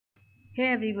Hey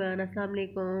everyone, Assalamu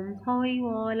alaikum. How are you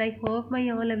all? I hope my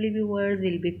all lovely viewers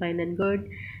will be fine and good.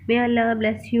 May Allah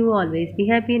bless you, always be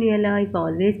happy in your life,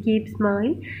 always keep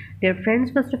smile. Dear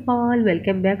friends, first of all,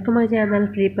 welcome back to my channel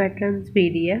Free Patterns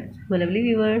PDF. My lovely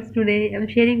viewers, today I'm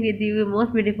sharing with you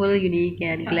most beautiful, unique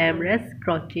and glamorous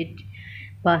crochet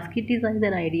basket designs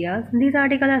and ideas. These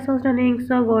articles are so stunning,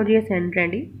 so gorgeous and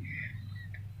trendy.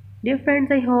 Dear friends,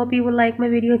 I hope you will like my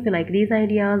video. If you like these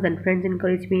ideas, then friends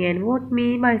encourage me and vote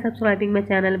me by subscribing my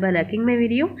channel, by liking my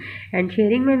video and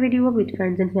sharing my video with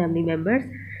friends and family members.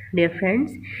 Dear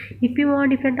friends, if you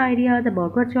want different ideas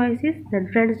about what choices,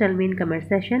 then friends tell me in comment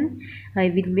section.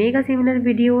 I will make a similar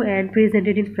video and present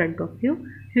it in front of you.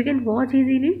 You can watch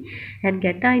easily and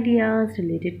get ideas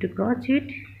related to crochet.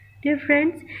 Dear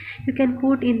friends, you can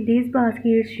put in these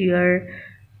baskets your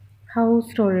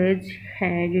house storage,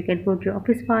 and you can put your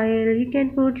office file, you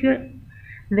can put your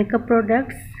makeup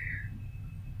products.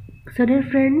 So dear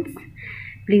friends,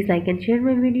 please like and share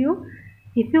my video.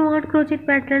 If you want crochet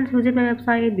patterns, visit my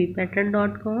website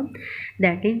bpattern.com.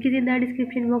 That link is in the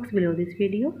description box below this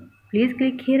video. Please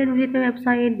click here and visit my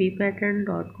website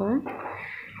bpattern.com.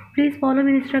 Please follow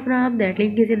me on Instagram. That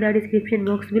link is in the description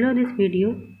box below this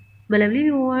video. My lovely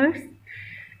viewers,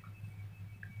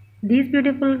 these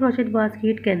beautiful crochet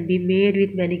basket can be made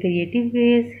with many creative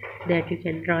ways that you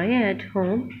can try at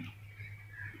home.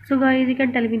 So guys, you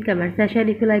can tell me in comment section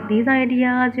if you like these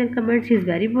ideas. Your comments is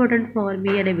very important for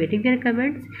me and I'm waiting for your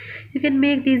comments. You can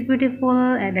make these beautiful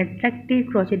and attractive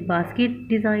crochet basket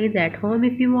designs at home.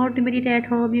 If you want to make it at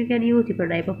home, you can use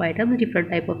different type of items, different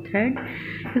type of thread.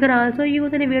 You can also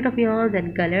use any weight of yarns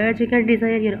and colors. You can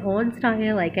design your own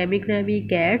style like amigurumi,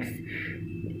 cats.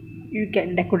 You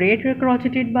can decorate your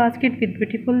crocheted basket with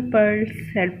beautiful pearls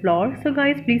and flowers. So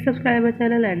guys, please subscribe my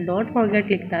channel and don't forget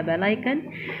click the bell icon.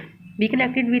 Be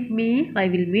connected with me. I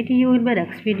will meet you in my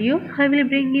next video. I will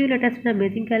bring you latest and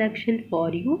amazing collection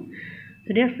for you.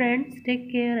 So dear friends, take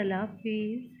care. Allah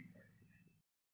Hafiz.